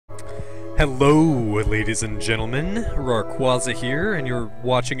Hello, ladies and gentlemen. ShinyRawrquaza here, and you're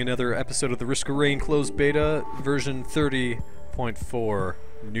watching another episode of the Risk of Rain closed beta version 30.4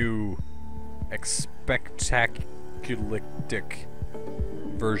 new expectaculictic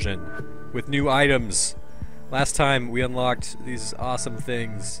version with new items. Last time we unlocked these awesome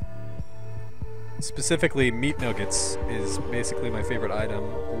things. Specifically, meat nuggets is basically my favorite item.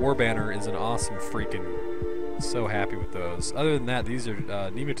 War banner is an awesome freaking. So happy with those. Other than that, these are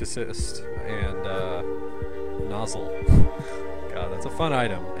pneumaticist and nozzle. God, that's a fun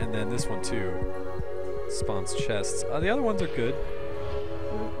item. And then this one too spawns chests. The other ones are good.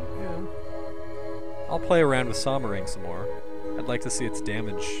 Yeah. I'll play around with Sommering some more. I'd like to see its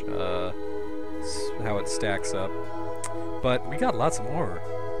damage, how it stacks up. But we got lots more.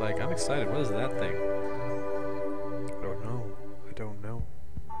 Like, I'm excited. What is that thing? I don't know. I don't know.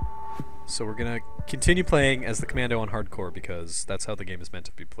 So we're gonna continue playing as the Commando on hardcore because that's how the game is meant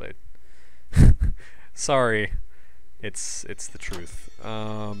to be played. Sorry, it's the truth.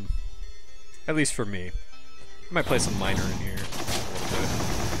 At least for me. I might play some minor in here a little bit,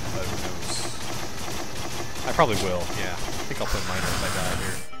 but who knows? I probably will. Yeah, I think I'll play minor if I die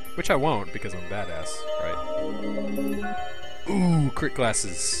here, which I won't because I'm badass, right? Ooh, crit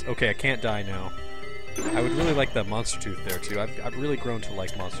glasses. Okay, I can't die now. I would really like the Monster Tooth there too. I've really grown to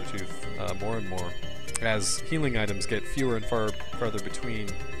like Monster Tooth more and more as healing items get fewer and farther between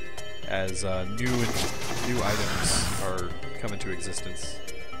as new items are come into existence.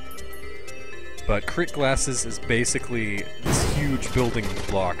 But crit glasses is basically this huge building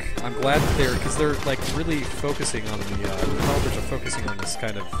block. I'm glad that because they're like really focusing on the developers are focusing on this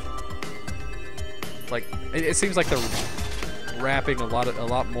kind of like it seems like they're wrapping a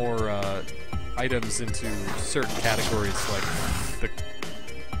lot more items into certain categories, like the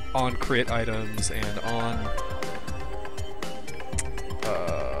on crit items and on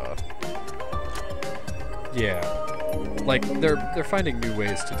yeah, like they're finding new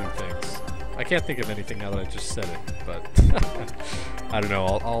ways to do things. I can't think of anything now that I just said it, but I don't know.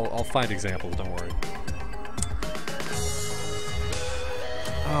 I'll find examples. Don't worry.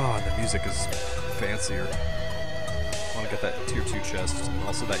 Oh, and the music is fancier. I want to get that tier 2 chest, and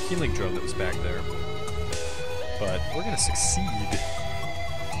also that healing drone that was back there. But we're gonna succeed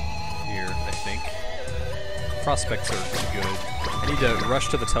here, I think. Prospects are pretty good. I need to rush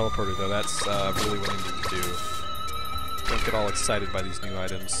to the teleporter though, that's really what I need to do. Don't get all excited by these new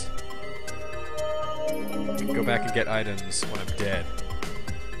items. Go back and get items when I'm dead.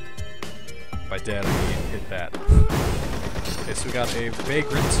 By dead, I mean hit that. Okay, so we got a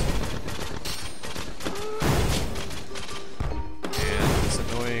vagrant.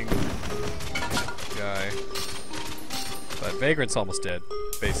 Guy. But Vagrant's almost dead,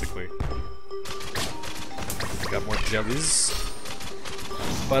 basically. Got more jellies.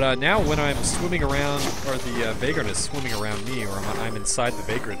 But now when I'm swimming around, or the Vagrant is swimming around me, or I'm inside the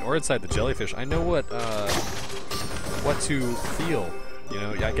Vagrant, or inside the jellyfish, I know what to feel. You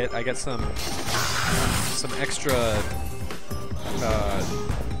know, I get some extra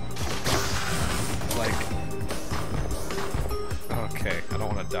like. Okay, I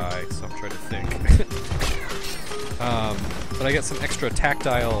don't want to die, so I'm trying to think. But I get some extra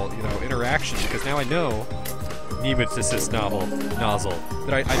tactile, you know, interaction because now I know pneumaticist nozzle.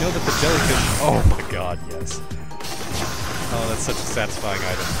 That I know that the jellyfish. Oh my God, yes. Oh, that's such a satisfying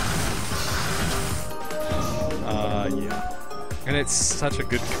item. Yeah, and it's such a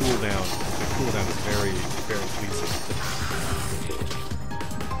good cooldown. The cooldown is very, very pleasing.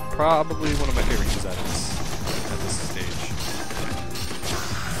 Probably one of my favorite use items at this stage.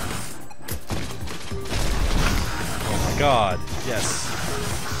 God, yes.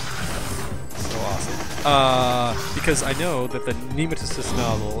 So awesome. Because I know that the pneumaticist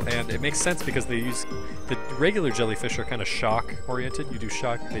nozzle, and it makes sense because they use the regular jellyfish are kind of shock oriented. You do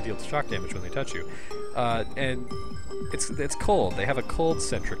shock, they deal shock damage when they touch you, and it's cold. They have a cold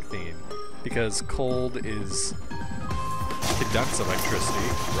centric theme because cold conducts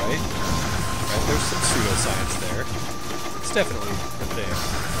electricity, right? Right. There's some pseudoscience there. It's definitely a thing.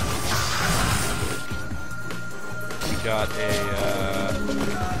 Got a,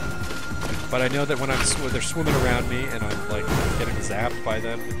 but I know that when they're swimming around me and I'm like getting zapped by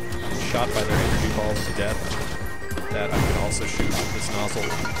them, shot by their energy balls to death, that I can also shoot with this nozzle.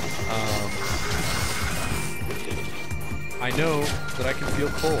 I know that I can feel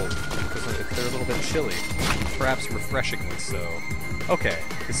cold because they're a little bit chilly, perhaps refreshingly so. Okay,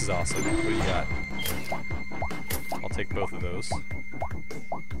 this is awesome. What do you got? I'll take both of those.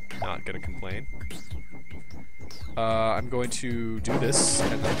 Not gonna complain. I'm going to do this,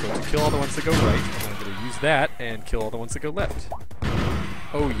 and I'm going to kill all the ones that go right, and I'm going to use that and kill all the ones that go left.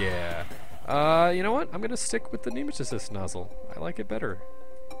 Oh yeah. You know what? I'm gonna stick with the Nemesis nozzle. I like it better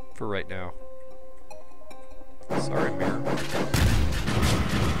for right now. Sorry, mirror.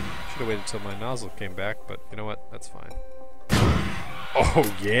 Should've waited until my nozzle came back, but you know what? That's fine.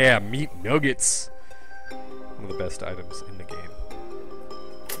 Oh yeah, meat nuggets! One of the best items in the game.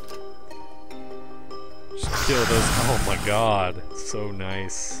 Just kill those. Oh my god, so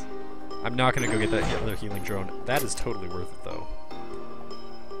nice. I'm not gonna go get that other healing drone. That is totally worth it though.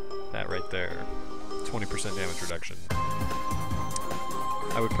 That right there. 20% damage reduction.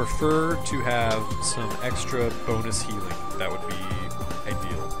 I would prefer to have some extra bonus healing. That would be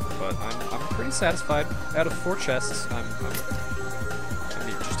ideal. But I'm pretty satisfied. Out of 4 chests, I'm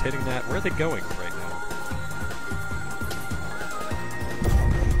just hitting that. Where are they going right now?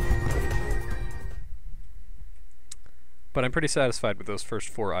 But I'm pretty satisfied with those first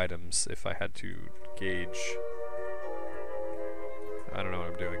 4 items if I had to gauge. I don't know what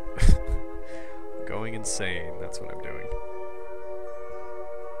I'm doing. Going insane, that's what I'm doing.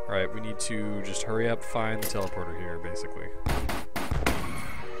 Alright, we need to just hurry up, find the teleporter here, basically.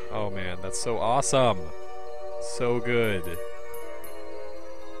 Oh man, that's so awesome! So good.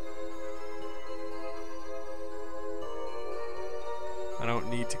 I don't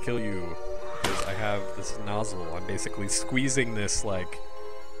need to kill you, because I have this nozzle. I'm basically squeezing this, like,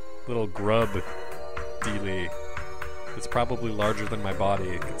 little grub dealie. It's probably larger than my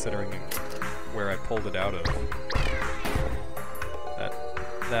body, considering where I pulled it out of.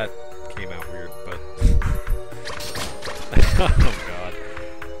 That came out weird, but... oh god.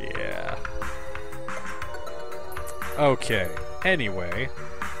 Yeah. Okay. Anyway,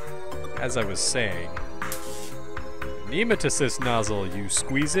 as I was saying, Nemesis nozzle, you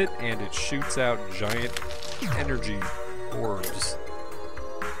squeeze it and it shoots out giant energy orbs.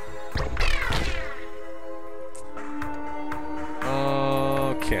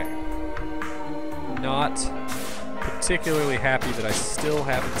 Okay. Not particularly happy that I still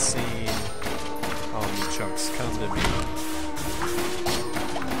haven't seen meat chunks come to me.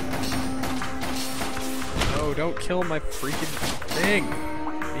 No, don't kill my freaking thing!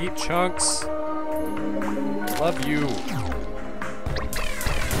 Meat chunks! Love you!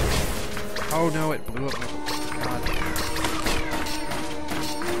 Oh no, it blew up my... God.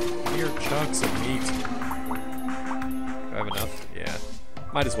 Mere chunks of meat. Do I have enough? Yeah.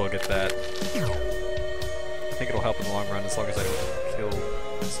 Might as well get that. I think it'll help in the long run as long as I don't kill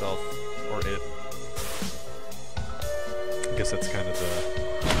myself or it. I guess that's kind of the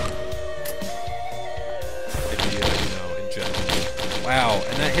idea, you know, in general. Wow,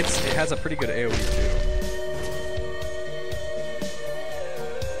 and that hits, it has a pretty good AoE too.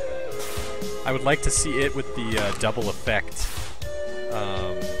 I would like to see it with the double effect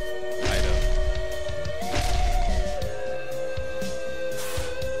item.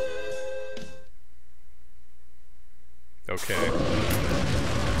 Okay.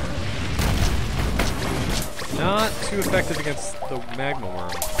 Not too effective against the magma worm,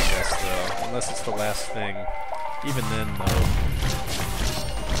 I guess, though. Unless it's the last thing. Even then, though.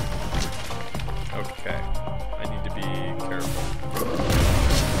 Okay. I need to be careful.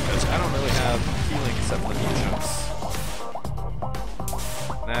 Because I don't really have healing except for the meat chunks.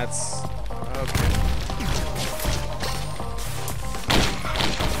 That's... okay.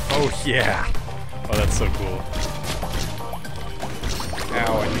 Oh, yeah! Oh, that's so cool.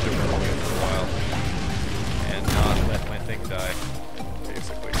 Ow, I need to run away for a while. And not let my thing die,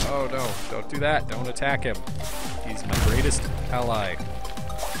 basically. Oh no, don't do that, don't attack him. He's my greatest ally.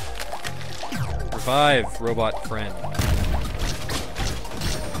 Revive, robot friend.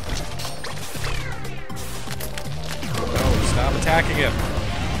 No, stop attacking him.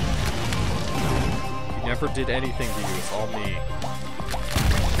 He never did anything to you, it's all me.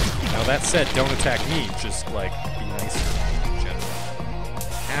 Now that said, don't attack me, just like, be nicer.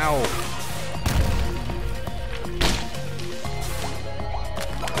 Ow!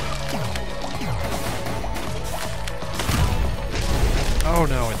 Oh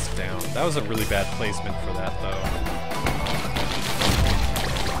no, it's down. That was a really bad placement for that, though.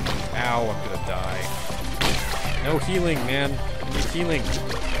 Ow, I'm gonna die. No healing, man. I need healing.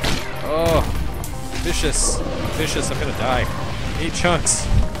 Oh! Vicious. Vicious, I'm gonna die. 8 chunks.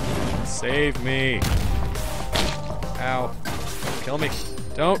 Save me. Ow. Don't kill me.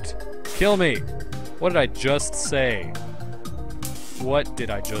 Don't kill me! What did I just say? What did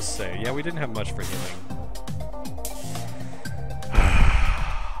I just say? Yeah, we didn't have much for healing.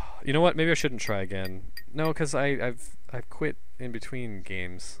 You know what? Maybe I shouldn't try again. No, because I've quit in between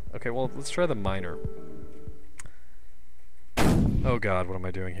games. Okay, well, let's try the miner. Oh god, what am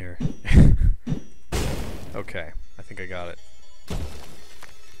I doing here? Okay, I think I got it.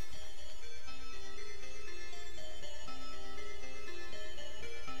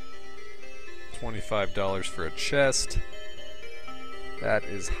 $25 for a chest. That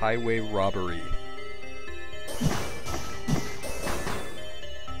is highway robbery.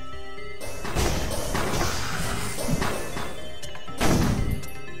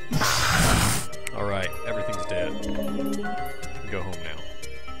 Alright, everything's dead. Go home now.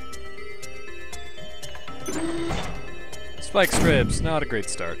 Spike strips, not a great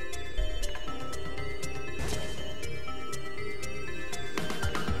start.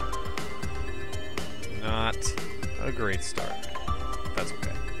 Not a great start. That's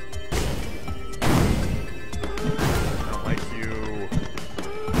okay. I don't like you.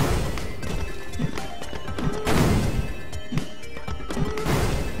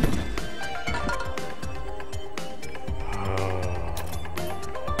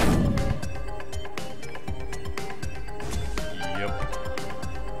 Yep.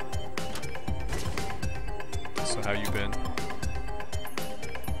 So how you been?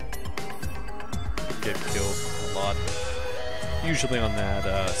 Get killed a lot. Usually on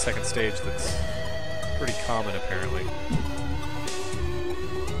that second stage that's pretty common apparently. You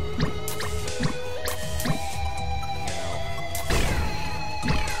know,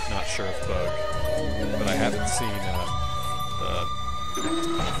 not sure if bug, but I haven't seen the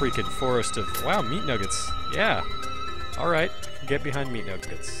freaking forest of... Wow, meat nuggets. Yeah. Alright, get behind meat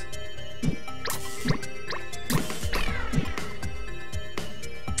nuggets.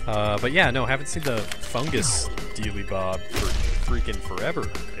 But yeah, no, haven't seen the fungus dealy bob for freaking forever,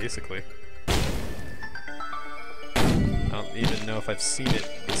 basically. I don't even know if I've seen it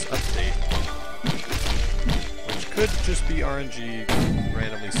this update. Which could just be RNG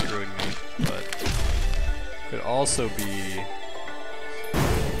randomly screwing me, but could also be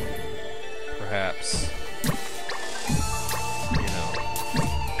perhaps, you know.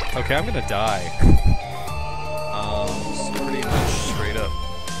 Okay, I'm gonna die. Pretty much straight up.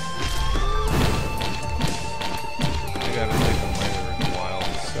 I haven't played the miner in a while,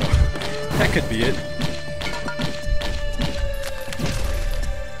 so that could be it.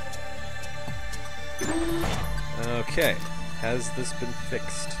 Okay, has this been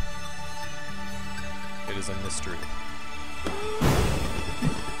fixed? It is a mystery.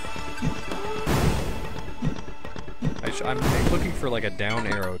 I'm looking for like a down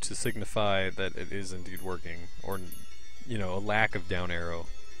arrow to signify that it is indeed working, or, you know, a lack of down arrow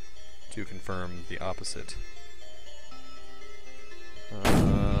to confirm the opposite.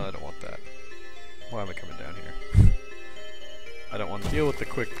 I don't want that. Why am I coming down here? I don't want to deal with the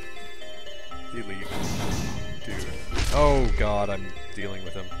quick elite dude. Oh god, I'm dealing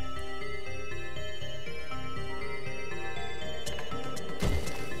with him.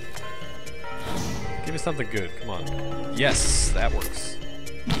 Give me something good, come on. Yes, that works.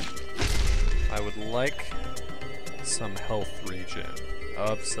 I would like some health regen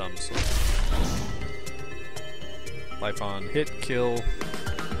of some sort. Life on hit, kill,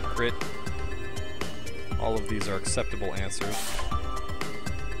 crit. All of these are acceptable answers.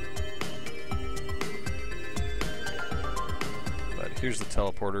 But here's the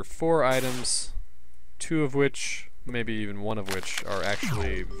teleporter. 4 items, 2 of which, maybe even 1 of which, are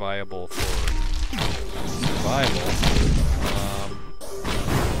actually viable for survival.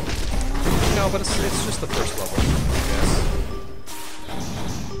 No, but it's just the first level, I guess.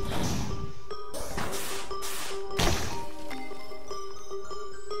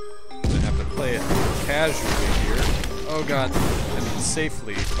 Play it casually here. Oh god, I mean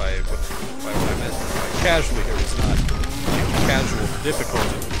safely by what I meant by casually here was not like casual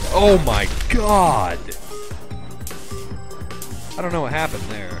difficulty. Oh my god! I don't know what happened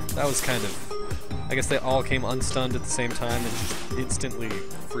there. That was kind of... I guess they all came unstunned at the same time and just instantly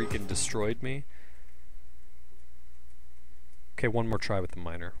freaking destroyed me. Okay, one more try with the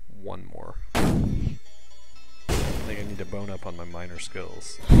miner. One more. I think I need to bone up on my miner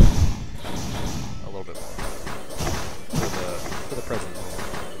skills. A little bit more. For the present moment,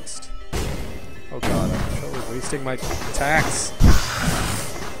 at least. Oh god, I'm totally wasting my attacks!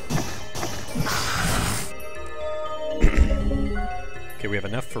 Okay, we have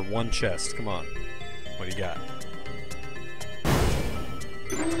enough for 1 chest. Come on. What do you got?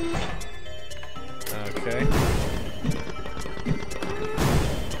 Okay.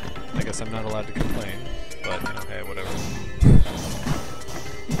 I guess I'm not allowed to complain, but, you know, hey, whatever.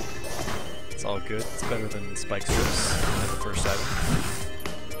 It's all good. It's better than spike strips as the first item.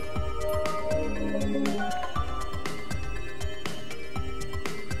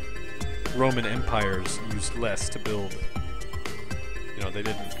 Roman empires used less to build. You know, they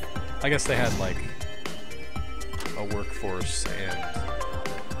didn't... I guess they had, like, a workforce and,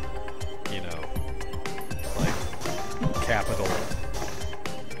 you know, like, capital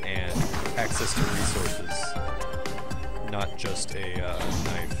and X access to resources, not just a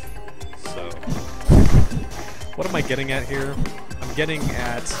knife. So, what am I getting at here? I'm getting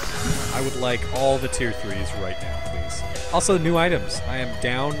at, I would like all the tier 3s right now, please. Also, new items. I am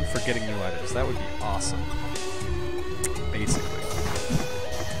down for getting new items. That would be awesome. Basically.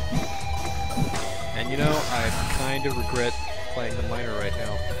 And you know, I kind of regret playing the miner right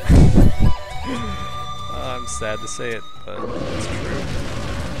now. I'm sad to say it, but it's true.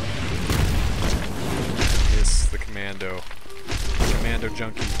 Yes, the commando. Commando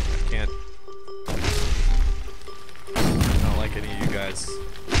junkie. Can't. I don't like any of you guys.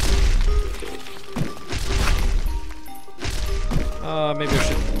 Maybe I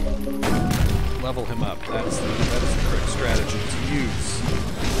should level him up. That is the correct strategy to use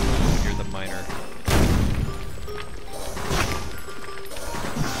when you're the miner.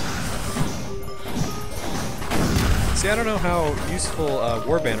 See, I don't know how useful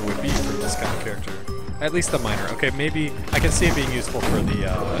Warbanner would be for this kind of character. At least the miner. Okay, maybe I can see it being useful for the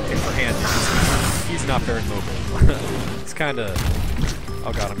for hand use. He's not very mobile. It's kind of.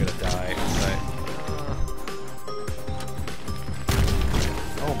 Oh god, I'm gonna die.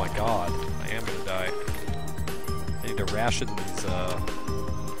 Oh my god, I am gonna die. I need to ration these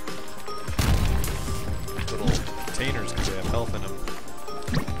little containers because they have health in them.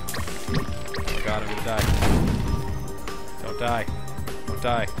 Oh my god, I'm gonna die. Don't die. Don't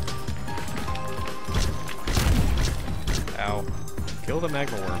die. Ow. Kill the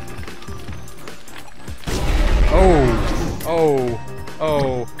magma worm. Oh! Oh!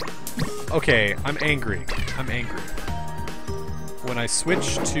 Oh! Okay, I'm angry. I'm angry. When I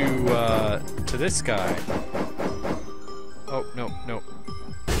switch to this guy... Oh, no, no.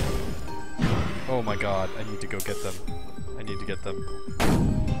 Oh my god, I need to go get them. I need to get them.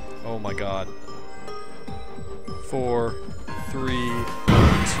 Oh my god. 4, 3, 2,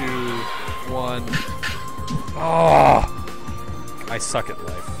 1. Oh! I suck at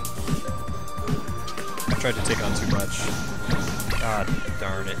life. I tried to take on too much. God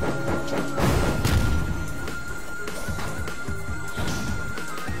darn it.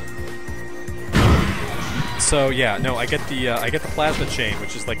 So yeah, no, I get the plasma chain,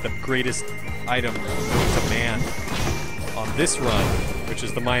 which is like the greatest item known to man on this run, which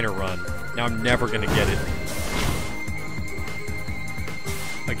is the miner run. Now I'm never gonna get it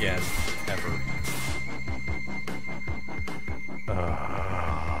again, ever.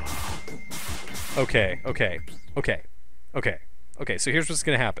 Okay, so here's what's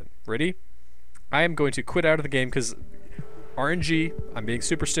gonna happen. Ready? I am going to quit out of the game because RNG, I'm being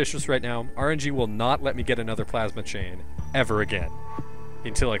superstitious right now, RNG will not let me get another plasma chain ever again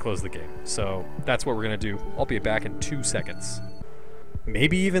until I close the game. So that's what we're gonna do. I'll be back in 2 seconds.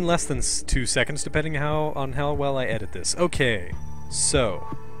 Maybe even less than 2 seconds, depending on how well I edit this. Okay, so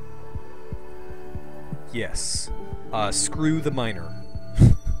yes, screw the miner.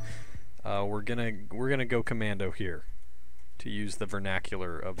 We're gonna go commando here, to use the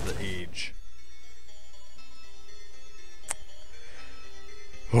vernacular of the age.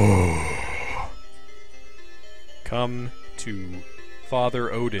 Come to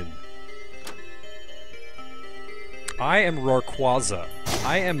Father Odin. I am Rawrquaza.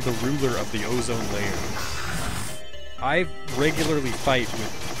 I am the ruler of the ozone layer. I regularly fight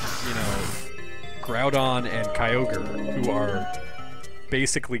with, you know, Groudon and Kyogre, who are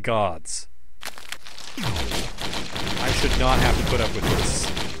basically gods. I should not have to put up with this.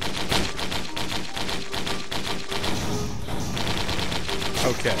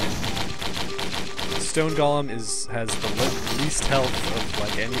 Okay. Stone Golem has the least health of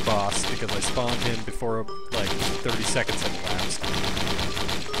like any boss because I spawned him before like 30 seconds had elapsed.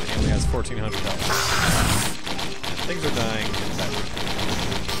 And he only has 1400 health. And things are dying in that.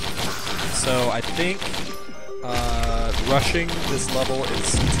 So I think rushing this level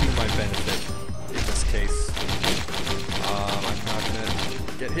is to my benefit in this case. I'm not gonna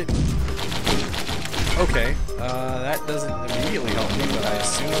get hit. Okay, that doesn't immediately help me, but I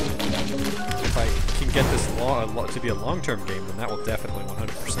assume if I can get this to be a long-term game, then that will definitely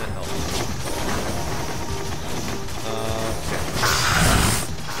 100% help. Okay.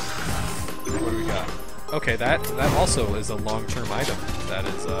 What do we got? Okay, that also is a long-term item. That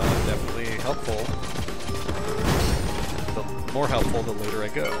is definitely helpful. The more helpful the later I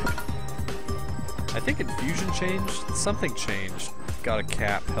go. I think infusion changed. Something changed. Got a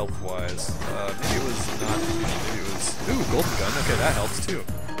cap health-wise. Maybe it was not infusion. Maybe it was. Ooh, golden gun. Okay, that helps too.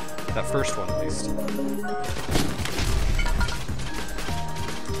 That first one, at least.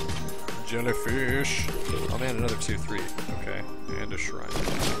 Jellyfish. Oh man, another 2-3. Okay, and a shrine.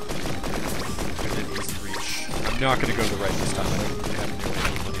 Within easy reach. I'm not gonna go to the right this time. I don't really have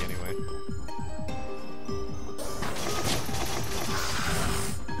any money anyway.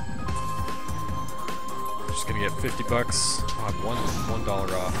 $50. I'll have $1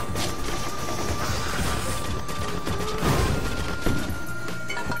 off.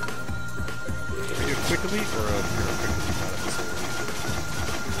 Did we do a quick elite or a hero quick elite out of this?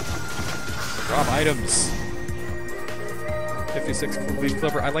 Drop items. 56 leaf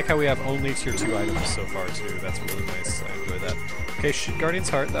clover. I like how we have only tier 2 items so far too. That's really nice. I enjoy that. Okay, Guardian's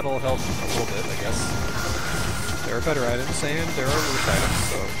Heart. That'll help a little bit, I guess. There are better items and there are worse items,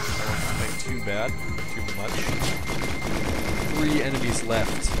 so I won't complain too bad, too much. 3 enemies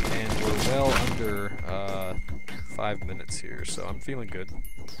left, and we're well under 5 minutes here, so I'm feeling good.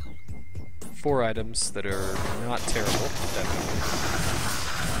 4 items that are not terrible,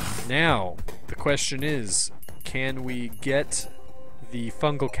 definitely. Now, the question is, can we get the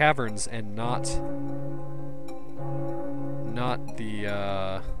fungal caverns and not the,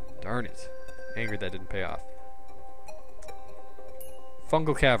 darn it. Angry that didn't pay off.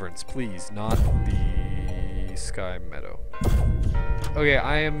 Fungal caverns, please, not the Sky Meadow. Okay,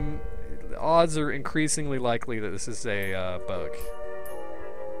 the odds are increasingly likely that this is a, bug.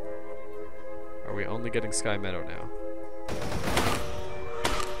 Are we only getting Sky Meadow now?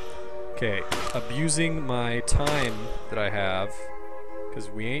 Okay, abusing my time that I have, because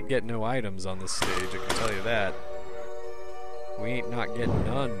we ain't getting no items on this stage, I can tell you that. We ain't not getting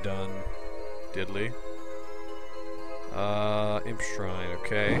none done, diddly. Imp Shrine,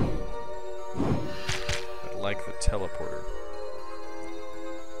 okay. I like the teleporter.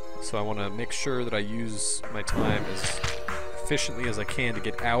 So I want to make sure that I use my time as efficiently as I can to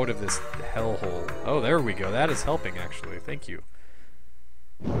get out of this hellhole. Oh, there we go. That is helping, actually. Thank you.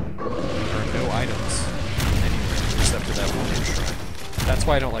 There are no items anywhere except for that one Imp Shrine. That's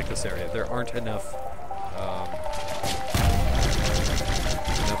why I don't like this area. There aren't enough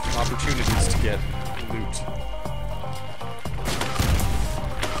opportunities to get loot.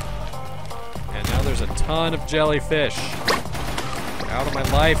 And now there's a ton of jellyfish. Out of my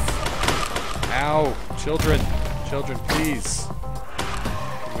life. Ow. Children. Children, please.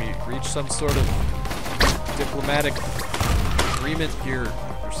 Can we reach some sort of diplomatic agreement here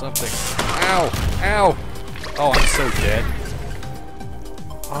or something? Ow. Ow. Oh, I'm so dead.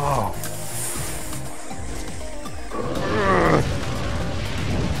 Oh.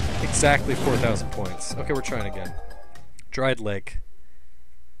 Exactly 4,000 points. Okay, we're trying again. Dried Lake.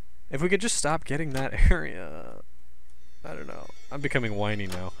 If we could just stop getting that area. I don't know. I'm becoming whiny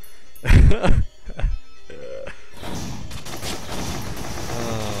now.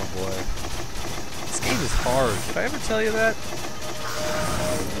 Oh boy. This game is hard. Did I ever tell you that?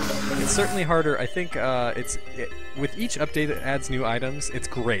 It's certainly harder. I think with each update that adds new items, it's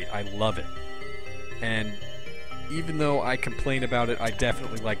great. I love it. And even though I complain about it, I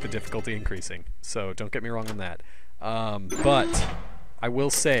definitely like the difficulty increasing. So don't get me wrong on that. But I will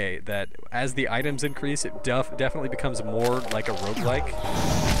say that as the items increase, it definitely becomes more like a roguelike,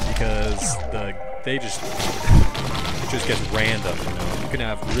 because it just gets random. You know, you can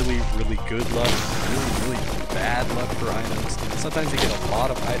have really, really good luck, really, really bad luck for items. Sometimes you get a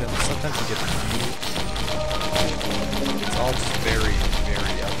lot of items. Sometimes you get a few. It's all just very,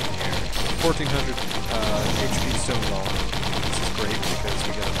 very up in the air. 1,400 HP stone ball. This is great because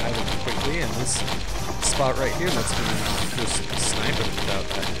we get an item quickly, and this spot right here lets me just snipe it without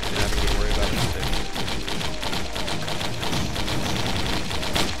having to worry about anything.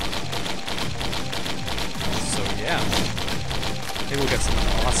 So yeah, maybe we'll get something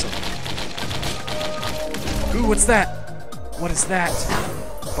awesome. Ooh, what's that? What is that?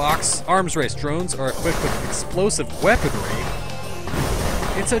 Box. Arms race. Drones are equipped with explosive weaponry.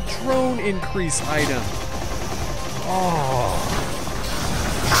 It's a drone increase item. Oh.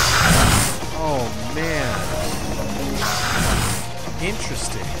 Oh man.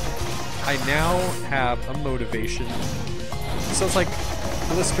 Interesting. I now have a motivation. So it's like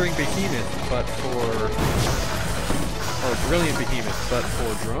Blistering Behemoth, but or Brilliant Behemoth, but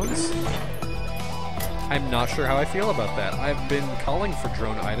for drones? I'm not sure how I feel about that. I've been calling for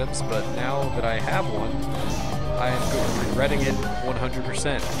drone items, but now that I have one, I am regretting it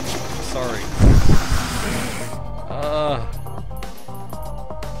 100%. Sorry.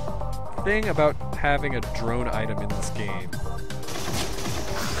 Thing about having a drone item in this game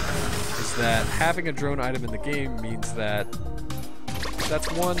is that having a drone item in the game means that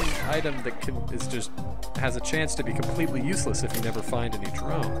that's one item that has a chance to be completely useless if you never find any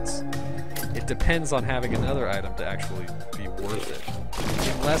drones. It depends on having another item to actually be worth it.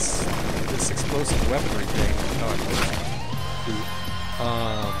 Unless this explosive weaponry thing,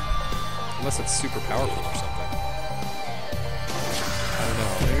 unless it's super powerful or something. I don't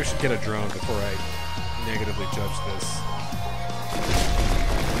know. Maybe we should get a drone before I negatively judge this.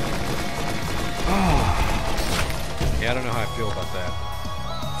 Yeah, I don't know how I feel about that,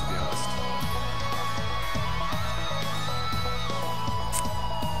 to be honest.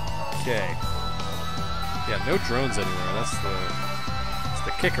 Okay. Yeah, no drones anywhere. That's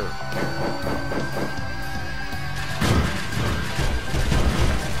the kicker.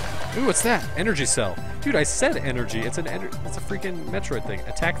 Ooh, what's that? Energy cell. Dude, I said energy. It's a freaking Metroid thing.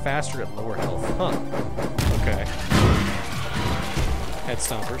 Attack faster at lower health. Huh. Okay. Head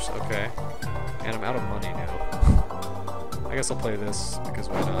stompers. Okay. And I'm out of money now. I guess I'll play this because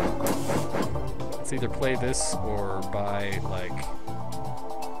why not? Let's either play this or buy like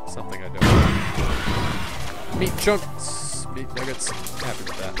something I don't want. Meat chunks. Meat nuggets. I'm happy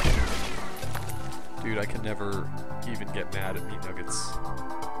with that. Dude, I can never even get mad at meat nuggets.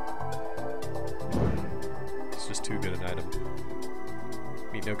 It's just too good an item.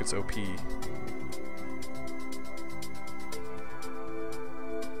 Meat nuggets OP.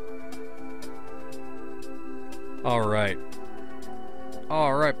 Alright.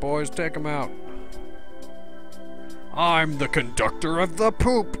 Alright, boys, take them out. I'm the conductor of the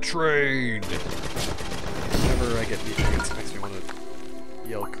poop train! Whenever I get meat nuggets, it makes me want to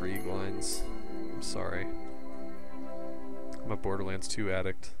yell Krieg lines. I'm sorry. I'm a Borderlands 2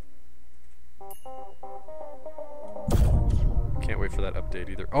 addict. Can't wait for that update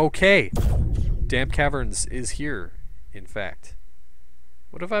either. Okay! Damp Caverns is here, in fact.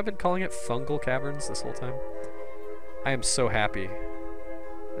 What have I been calling it? Fungal Caverns this whole time? I am so happy.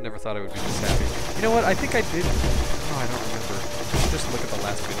 I never thought I would be this happy. You know what? I think I did. Oh, I don't remember. Just look at the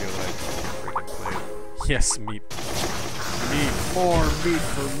last video that I freaking played. Yes, meat. Meat. More meat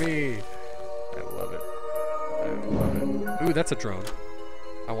for me. I love it. I love it. Ooh, that's a drone.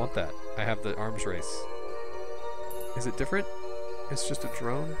 I want that. I have the arms race. Is it different? It's just a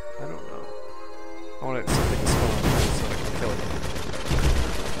drone? I don't know. I want it something to spawn so I can kill it.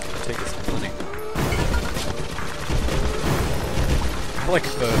 Take its money. I like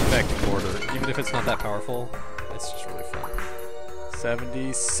the effect of mortar. Even if it's not that powerful, it's just really fun.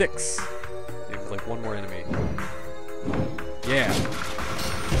 76. They have like one more enemy. Yeah.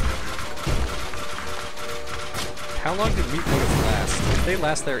 How long did meat nuggets last? If they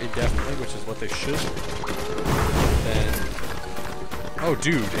last there indefinitely, which is what they should, then... Oh,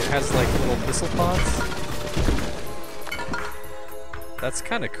 dude, it has like little missile pods? That's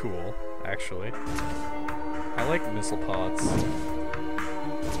kind of cool, actually. I like missile pods.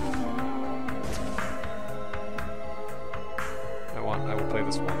 I will play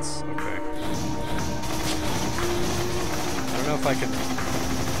this once. Okay. I don't know if I can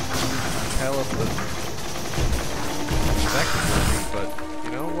tell if the effect is working, but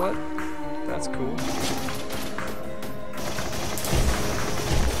you know what? That's cool.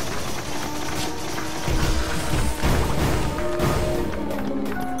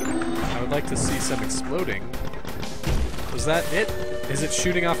 I would like to see some exploding. Was that it? Is it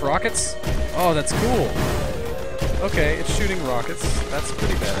shooting off rockets? Oh, that's cool. Okay, it's shooting rockets. That's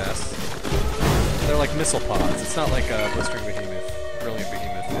pretty badass. They're like missile pods. It's not like a blistering behemoth, brilliant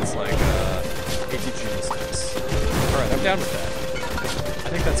behemoth. It's like ATG missiles. Alright, I'm down with that. I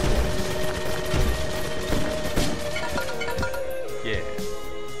think that's cool. Yeah.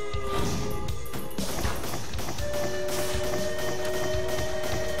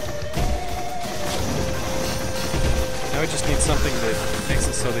 Now we just need something that makes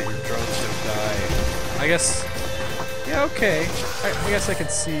it so that your drones don't die. I guess... Yeah, okay. I guess I can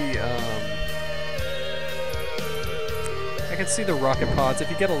see, I can see the rocket pods. If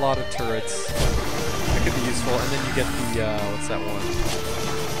you get a lot of turrets, that could be useful. And then you get the, what's that one?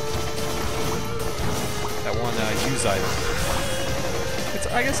 That one, use item.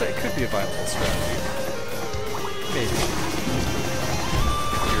 I guess it could be a viable strategy. Maybe.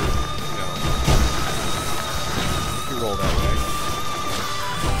 If you roll that way.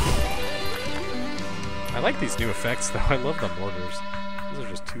 I like these new effects, though. I love the mortars. Those are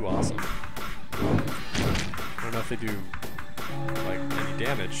just too awesome. I don't know if they do, like, any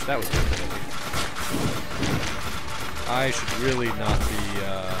damage. That was good, I think. I should really not be,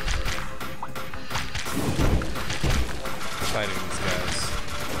 fighting these guys.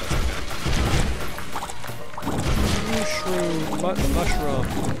 Mushroom!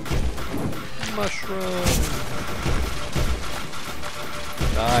 Mushroom!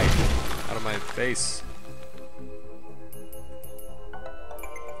 Die! Out of my face.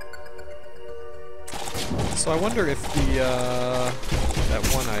 So I wonder if the, that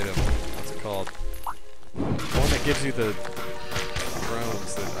one item, what's it called? The one that gives you the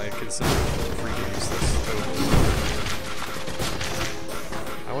drones that I consider free to use this code.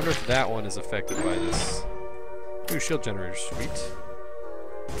 I wonder if that one is affected by this. Ooh, shield generator, sweet.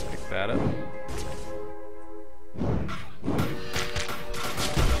 Pick that up.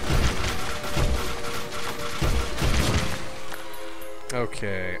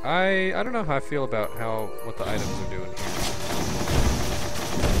 Okay, I don't know how I feel about what the items are doing here.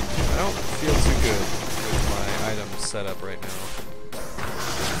 I don't feel too good with my items set up right now.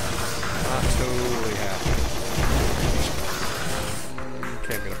 Not totally happy.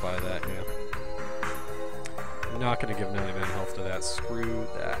 Okay, I'm gonna buy that, yeah. I'm not gonna give 90 man health to that. Screw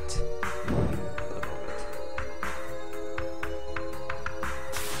that. For the moment.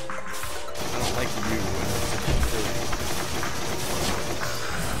 I don't like you.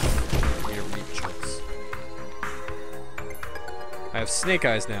 Your meat chunks. I have snake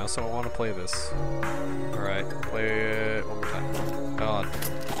eyes now, so I want to play this. Alright, play it one more time. God.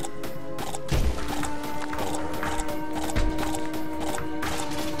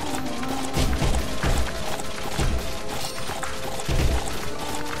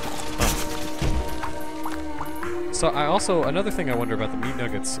 So I also, another thing I wonder about the meat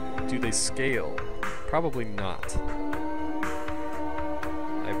nuggets, do they scale? Probably not.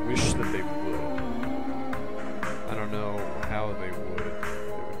 I wish that they would. I don't know how they would. It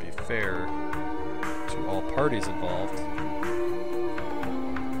would be fair to all parties involved.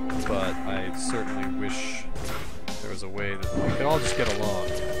 But I certainly wish there was a way that we could all just get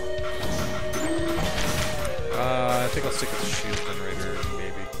along. I think I'll stick with the shield generator,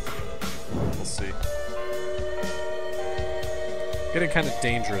 maybe. We'll see. Getting kind of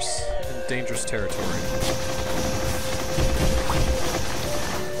dangerous, in dangerous territory.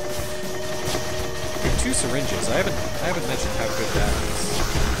 We have 2 syringes. I haven't mentioned how good that is.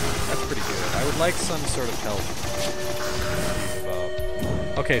 That's pretty good. I would like some sort of help.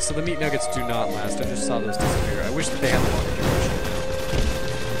 Okay, so the meat nuggets do not last. I just saw those disappear. I wish that they had longer duration.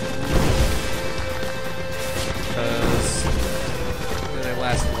 Because then they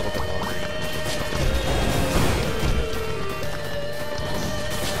last a little bit longer.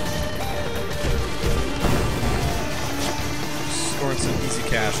 Scoring some easy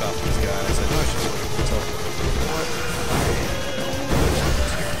cash off these guys. I know I should have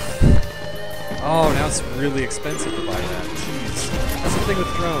Oh, now it's really expensive to buy that. Jeez. That's the thing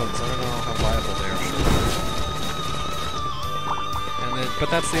with drones. I don't know how viable they are. And then, but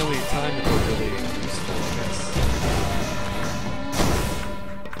that's the only time that they're really useful, I guess.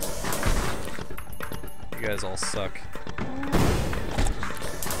 You guys all suck.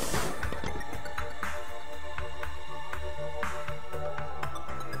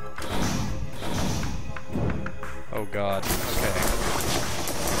 Oh god. Okay.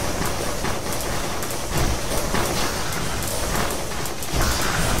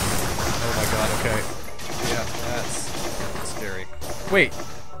 Okay. Yeah, that's scary. Wait!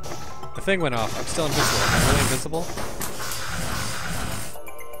 The thing went off. I'm still invincible. Am I really invincible?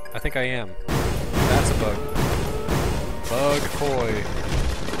 I think I am. That's a bug. Bug boy.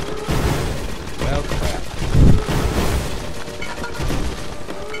 Well, crap.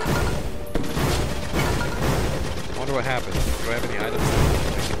 I wonder what happened. Do I have any items that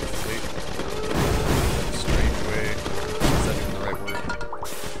I can complete? Strange way. Is that even the right word?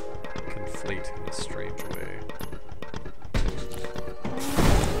 In a strange way.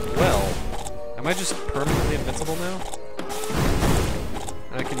 Well, am I just permanently invincible now?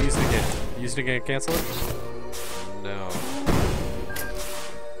 I can use it again. Use it again and cancel it? No.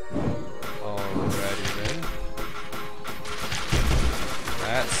 Alrighty then.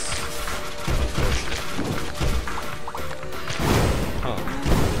 That's unfortunate. Huh.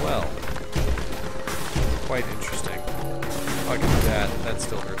 Well. Quite interesting. Oh, I can do that. That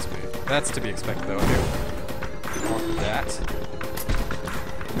still hurts me. That's to be expected, though. Okay. Want that.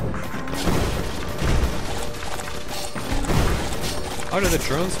 Oh, do the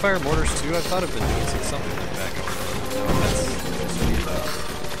drones fire mortars too? I thought I've been using something like that going on. No, that's just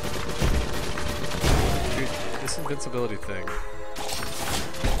dude, this invincibility thing.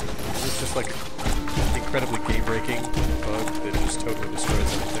 Is this just like an incredibly game-breaking bug that just totally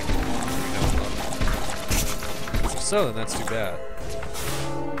destroys everything we know about? If so, then that's too bad.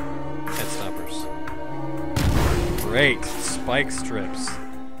 Headstoppers. Great! Spike strips. Can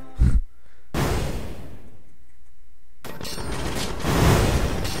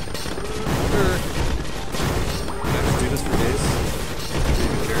I just do this for days?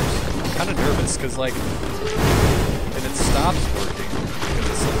 Who cares? I'm kind of nervous, because, like, and it stops working, because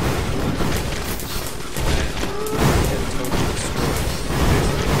it's something and it totally destroys,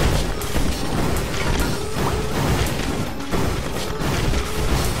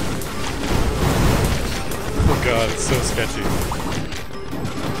 oh god, it's so sketchy.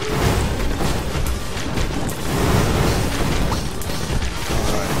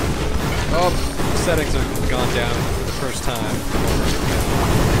 Alright. Oh, settings have gone down for the first time.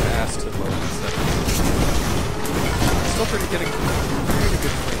 Asked to lower the settings. Still pretty getting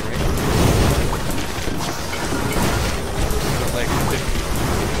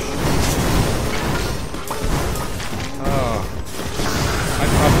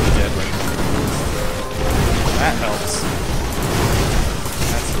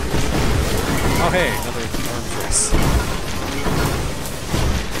hey, another arms race.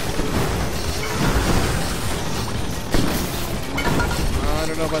 I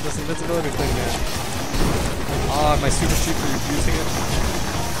don't know about this invincibility thing, man. Ah, my super cheap for using it.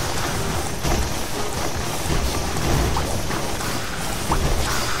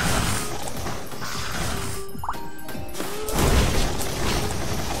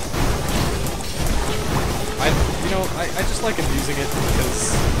 I just like abusing it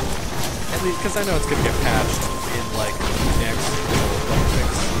because, at least, because I know it's gonna get patched in like next bug fix.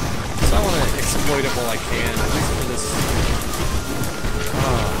 So I want to exploit it while I can, at least for this.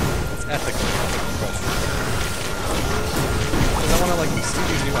 It's ethical question. Because I want to like see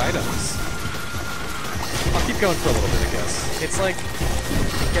these new items. I'll keep going for a little bit, I guess. It's like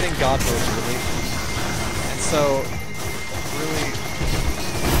getting God mode early, and so really,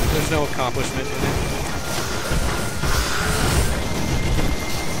 there's no accomplishment in it.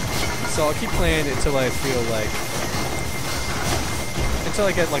 So I'll keep playing until I feel like, until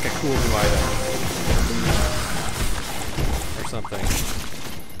I get like a cool new item or something.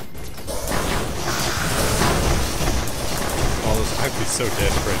 All those, I'd be so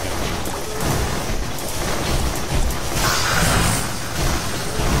dead right now.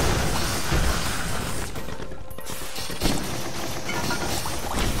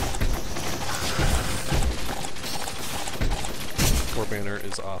 Banner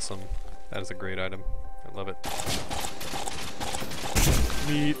is awesome. That is a great item. I love it.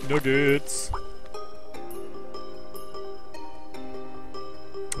 Meat nuggets.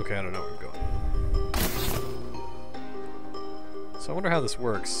 Okay, I don't know where I'm going. So I wonder how this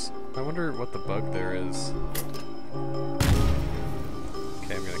works. I wonder what the bug there is.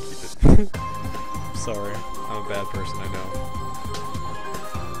 Okay, I'm gonna keep it. Sorry, I'm a bad person, I know.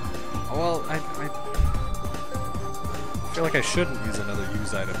 Well, I feel like I shouldn't use another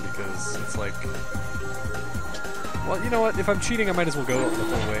use item because it's like, well, you know what? If I'm cheating, I might as well go the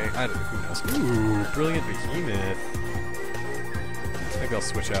whole way. I don't know. Who knows? Ooh, brilliant behemoth. Maybe I'll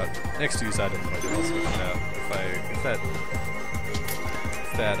switch out next use item. Maybe I'll switch it out if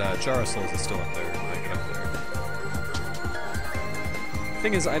that jar of souls is still up there. I get up there.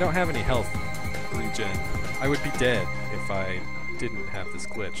 Thing is, I don't have any health regen. I would be dead if I didn't have this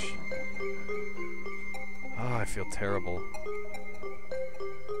glitch. Oh, I feel terrible.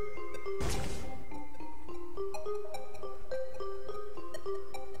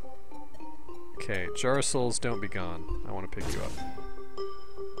 Okay, Jar of Souls, don't be gone. I want to pick you up.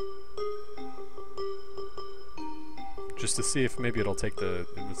 Just to see if maybe it'll take the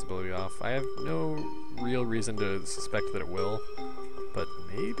invisibility off. I have no real reason to suspect that it will, but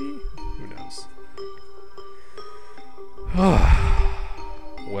maybe? Who knows?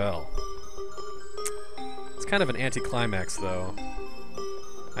 Well. It's kind of an anticlimax, though,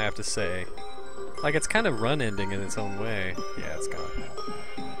 I have to say. Like, it's kind of run-ending in its own way. Yeah, it's gone.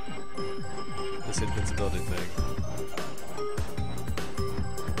 This invincibility thing.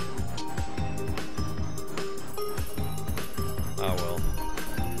 Oh well.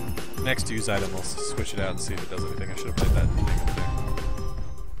 Next use item, I'll switch it out and see if it does anything. I should have played that thing.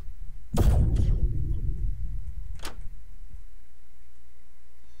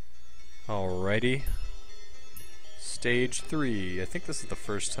 Alrighty. Stage 3. I think this is the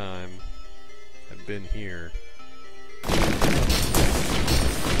first time I've been here.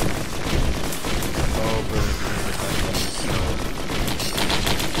 Oh, brilliant.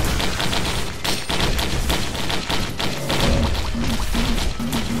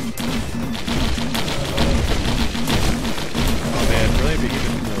 Oh man, brilliant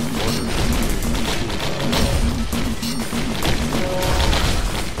behemoth in the border.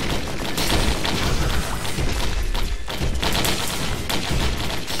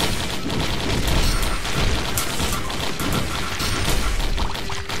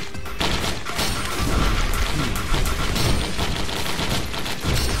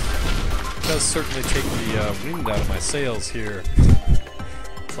 Does certainly take the wind out of my sails here.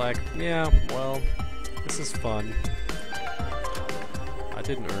 It's like, yeah, well, this is fun. I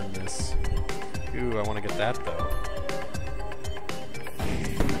didn't earn this. Ooh, I want to get that though.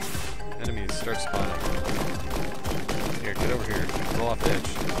 Enemies start spawning. Here, get over here. Roll off the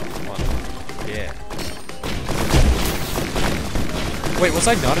edge. Come on. Yeah. Wait, was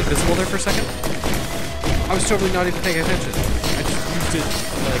I not invisible there for a second? I was totally not even paying attention. I just used it,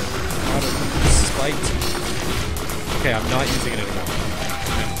 like, out of spite. Okay, I'm not using it anymore.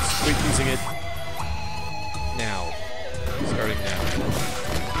 I'm quit using it now. Starting now.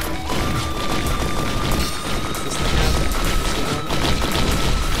 Does this thing happen?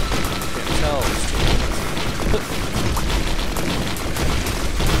 Can't tell. It's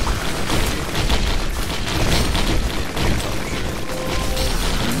too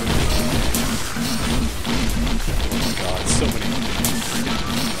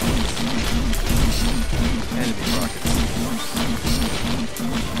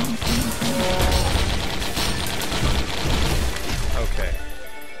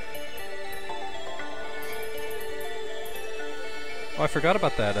forgot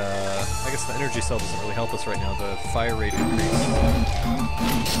about that. I guess the energy cell doesn't really help us right now. The fire rate increase.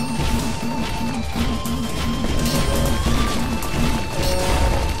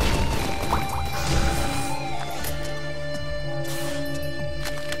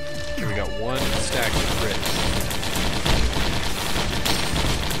 Here we got one stack of crit.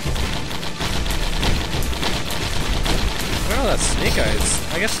 Oh, that's Snake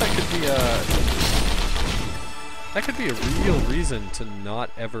Eyes. I guess that could be a real reason to not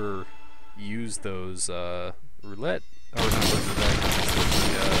ever use those roulette, or not those roulette,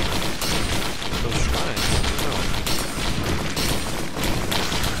 those shrines.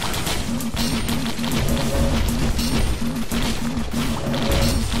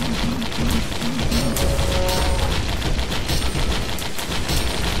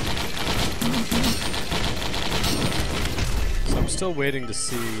 So I'm still waiting to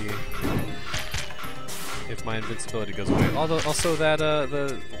see if my invincibility goes away. Although, also that,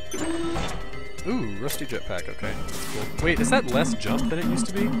 ooh, rusty jetpack, okay. That's cool. Wait, is that less jump than it used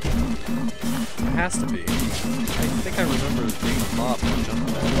to be? It has to be. I think I remember it being a lot more jump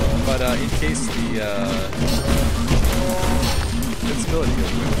than that. But, in case the, invincibility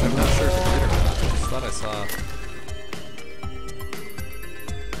goes away, which I'm not sure if it did or not. I just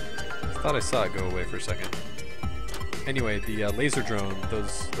thought I saw it go away for a second. Anyway, the, laser drone,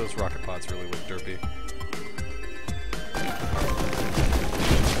 those rocket pods really look derpy.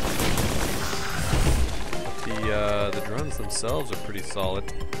 The drones themselves are pretty solid, I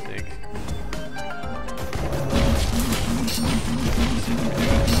think. Seem to be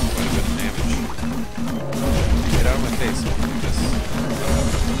doing quite a bit of damage. Get out of my face, I want to do this.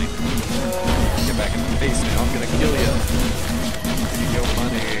 Really. Get back in my face now, I'm gonna kill you. Give me your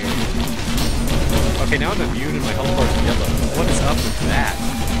money. Okay, now I'm immune and my health bar is yellow. What is up with that?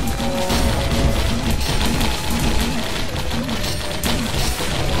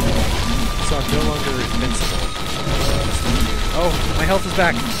 So I'm no longer invincible. Oh, my health is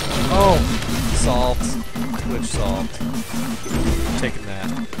back. Oh, solved. Glitch solved. I'm taking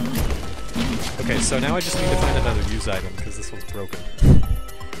that. Okay, so now I just need to find another use item because this one's broken.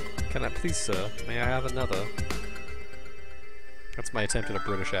 Can I please, sir? May I have another? That's my attempt at a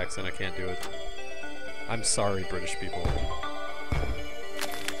British accent. I can't do it. I'm sorry, British people.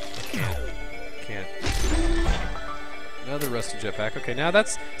 I can't. Another rusty jetpack. Okay, now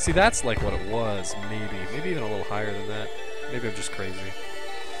that's... See, that's like what it was, maybe. Maybe even a little higher than that. Maybe I'm just crazy.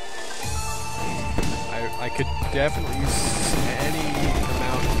 I could definitely use any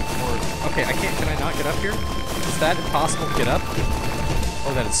amount more... Okay, I can't... Can I not get up here? Is that impossible to get up?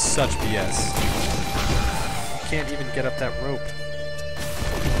 Oh, that is such BS. You can't even get up that rope.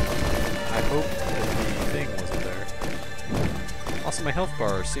 I hope that the thing wasn't there. Also, my health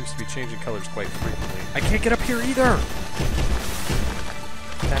bar seems to be changing colors quite frequently. I can't get up here either!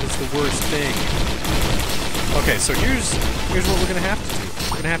 That is the worst thing. Okay, so here's what we're gonna have to do.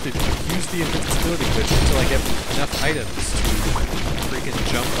 We're gonna have to use the invincibility glitch until I get enough items to freaking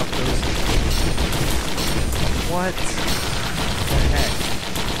jump up those. What the heck?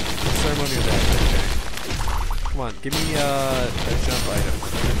 Ceremony of that. Okay. Come on, give me a jump item,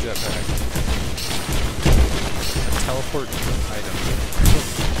 a jetpack, a teleport item.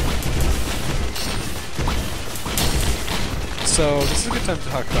 So this is a good time to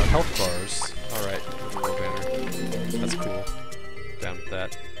talk about health bars. All right, with a little banner. That's cool. Down with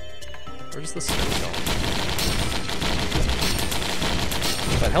that. Where does the snow go?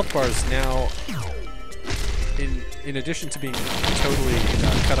 But health bars now, in addition to being totally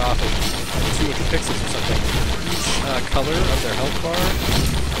cut off at 200 pixels or something, each color of their health bar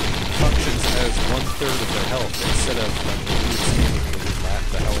functions as 1/3 of their health instead of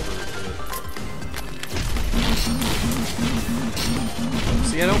the however.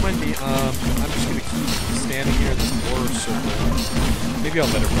 See, I don't mind me. I'm just gonna keep standing here in this war circle. Maybe I'll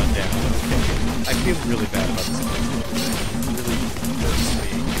let it run down. Okay. I feel really bad about this. It really hurts me.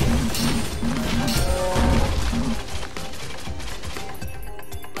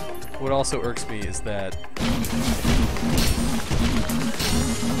 What also irks me is that you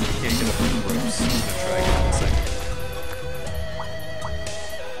can't get up on the ropes. I'm gonna try again in a second.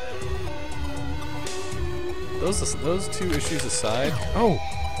 Those two issues aside. Oh,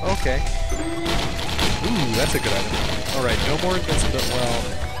 okay. Ooh, that's a good item. All right, no more invincibility. Well,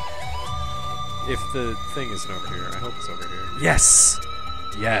 if the thing isn't over here, I hope it's over here. Yes,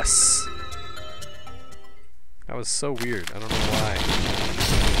 yes. That was so weird. I don't know why.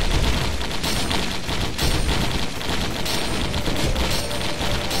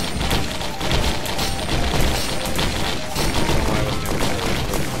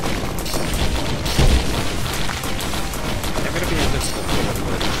 I'm gonna be invincible.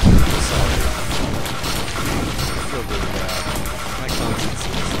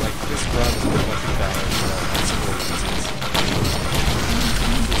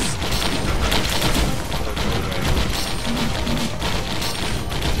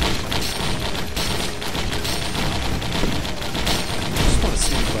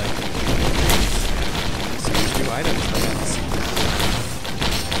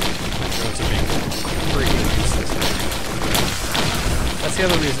 That's the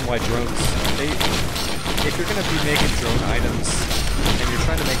other reason why drones, if you're going to be making drone items, and you're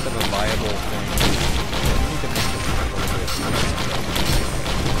trying to make them a viable thing, you need to make them a little bit.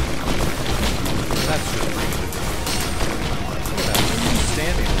 That's really good. Look at that, they're just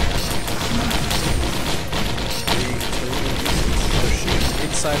standing there. They're shooting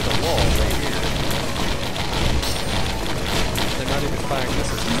inside of the wall right here. They're not even firing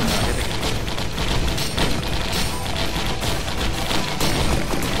missiles, they're not hitting it.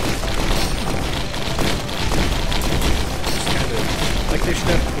 Like they should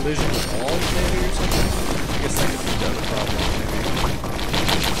have collision with walls maybe or something. I guess that could be the other problem maybe.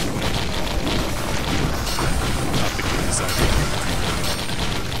 Not the good design.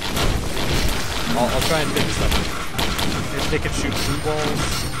 I'll try and think something. If they could shoot through walls.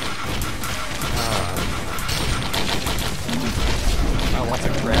 I want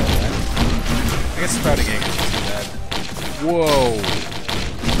to grab that. I guess sprouting anchors isn't too bad. Whoa!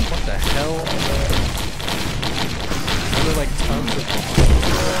 What the hell? There are like tons of them.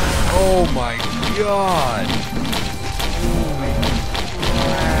 Oh my god! Holy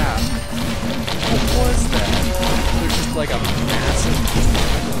crap! What was that? There's just like a massive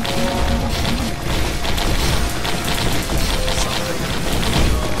something.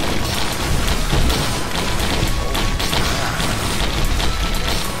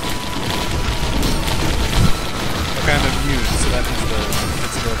 Okay, I'm immune, so that means the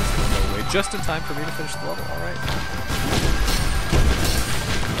invincibility is going to go away just in time for me to finish the level. Alright.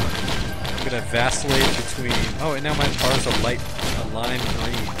 I'm gonna vacillate between. Oh, and now my bar's a lime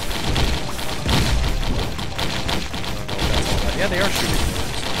green. I don't know if that's all that. Yeah, they are shooting.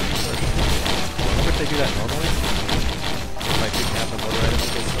 I wonder if they do that normally. If I didn't have the motor item,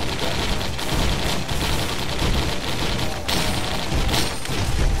 they still do that.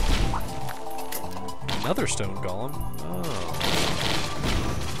 Another stone golem. Oh.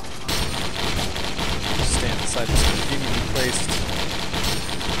 Stand beside this conveniently placed.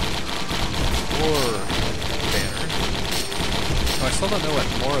 Banner. Oh, I still don't know what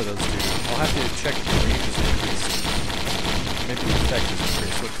more of those do. I'll have to check if the range is increased. Maybe the effect is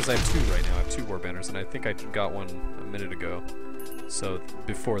increased. Because I have 2 right now. I have 2 war banners, and I think I got one a minute ago. So,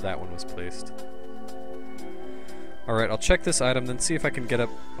 before that one was placed. Alright, I'll check this item, then see if I can get up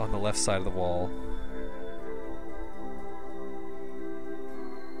on the left side of the wall.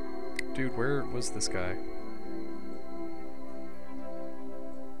 Dude, where was this guy?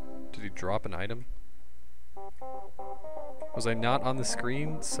 Did he drop an item? Was I not on the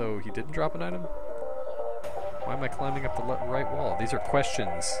screen, so he didn't drop an item? Why am I climbing up the right wall? These are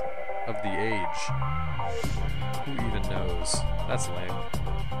questions of the age. Who even knows? That's lame.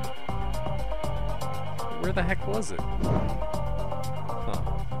 Where the heck was it? Huh.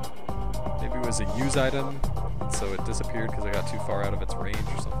 Maybe it was a use item, and so it disappeared because I got too far out of its range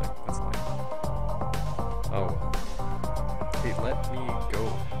or something. That's lame. Oh. Hey, let me go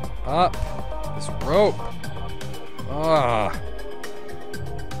up this rope. Ah,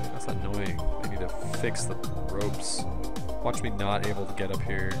 that's annoying. I need to fix the ropes. Watch me not able to get up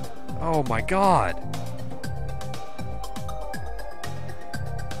here. Oh my god!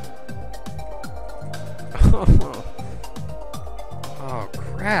 Oh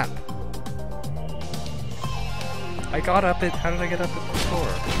crap! I got up it. How did I get up it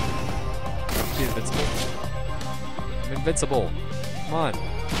before? Be invincible. I'm invincible. Come on.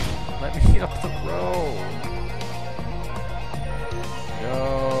 Let me up the road. No.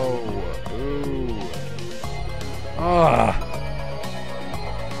 Ooh. Ah.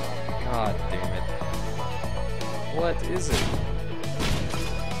 God damn it. What is it?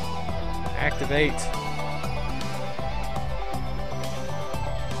 Activate.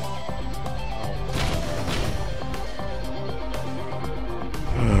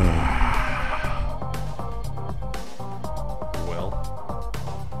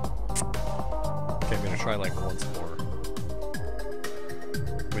 Try like once more.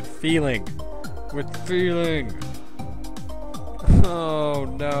 With feeling. With feeling. Oh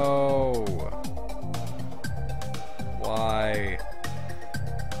no. Why?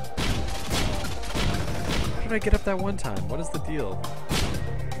 How did I get up that one time? What is the deal?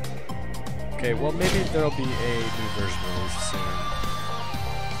 Okay, well maybe there'll be a new version released soon.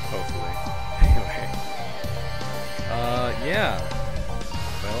 Hopefully. Anyway. Yeah.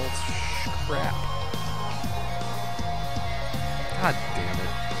 Well, crap. God damn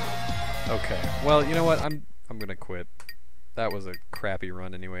it. Okay. Well, you know what? I'm gonna quit. That was a crappy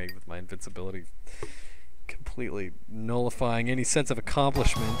run anyway with my invincibility completely nullifying any sense of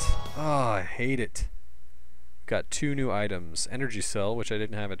accomplishment. Oh, I hate it. got 2 new items. Energy Cell, which I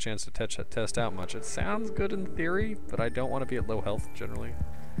didn't have a chance to test out much. It sounds good in theory, but I don't want to be at low health generally.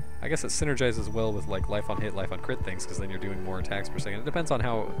 I guess it synergizes well with like life on hit, life on crit things, because then you're doing more attacks per second. It depends on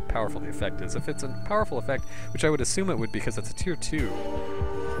how powerful the effect is. If it's a powerful effect, which I would assume it would because it's a tier 2,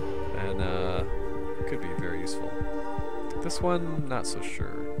 and it could be very useful. This one, not so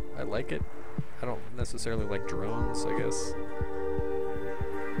sure. I like it. I don't necessarily like drones, I guess.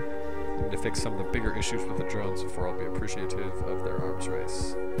 I need to fix some of the bigger issues with the drones before I'll be appreciative of their arms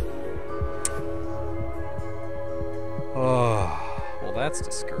race. Oh. Well, that's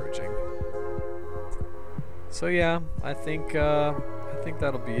discouraging. So yeah, I think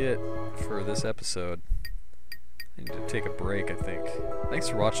that'll be it for this episode. I need to take a break, I think. Thanks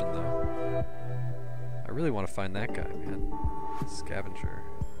for watching, though. I really want to find that guy, man. Scavenger.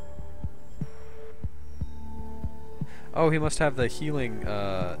 Oh, he must have the healing,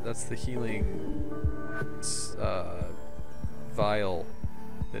 that's the healing, vial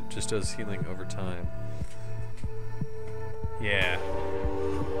that just does healing over time. Yeah.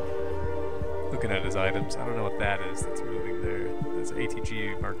 Looking at his items, I don't know what that is that's moving there. That's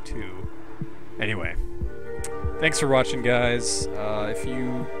ATG Mark II. Anyway, thanks for watching, guys. If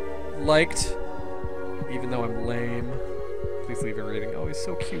you liked, even though I'm lame, please leave a rating. Oh, he's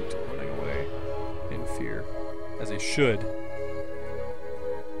so cute, running away in fear, as he should.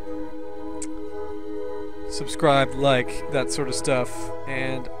 Subscribe, like, that sort of stuff,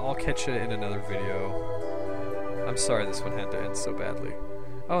 and I'll catch you in another video. I'm sorry this one had to end so badly.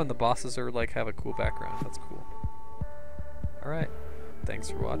 Oh, and the bosses are like have a cool background. That's cool. Alright. Thanks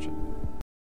for watching.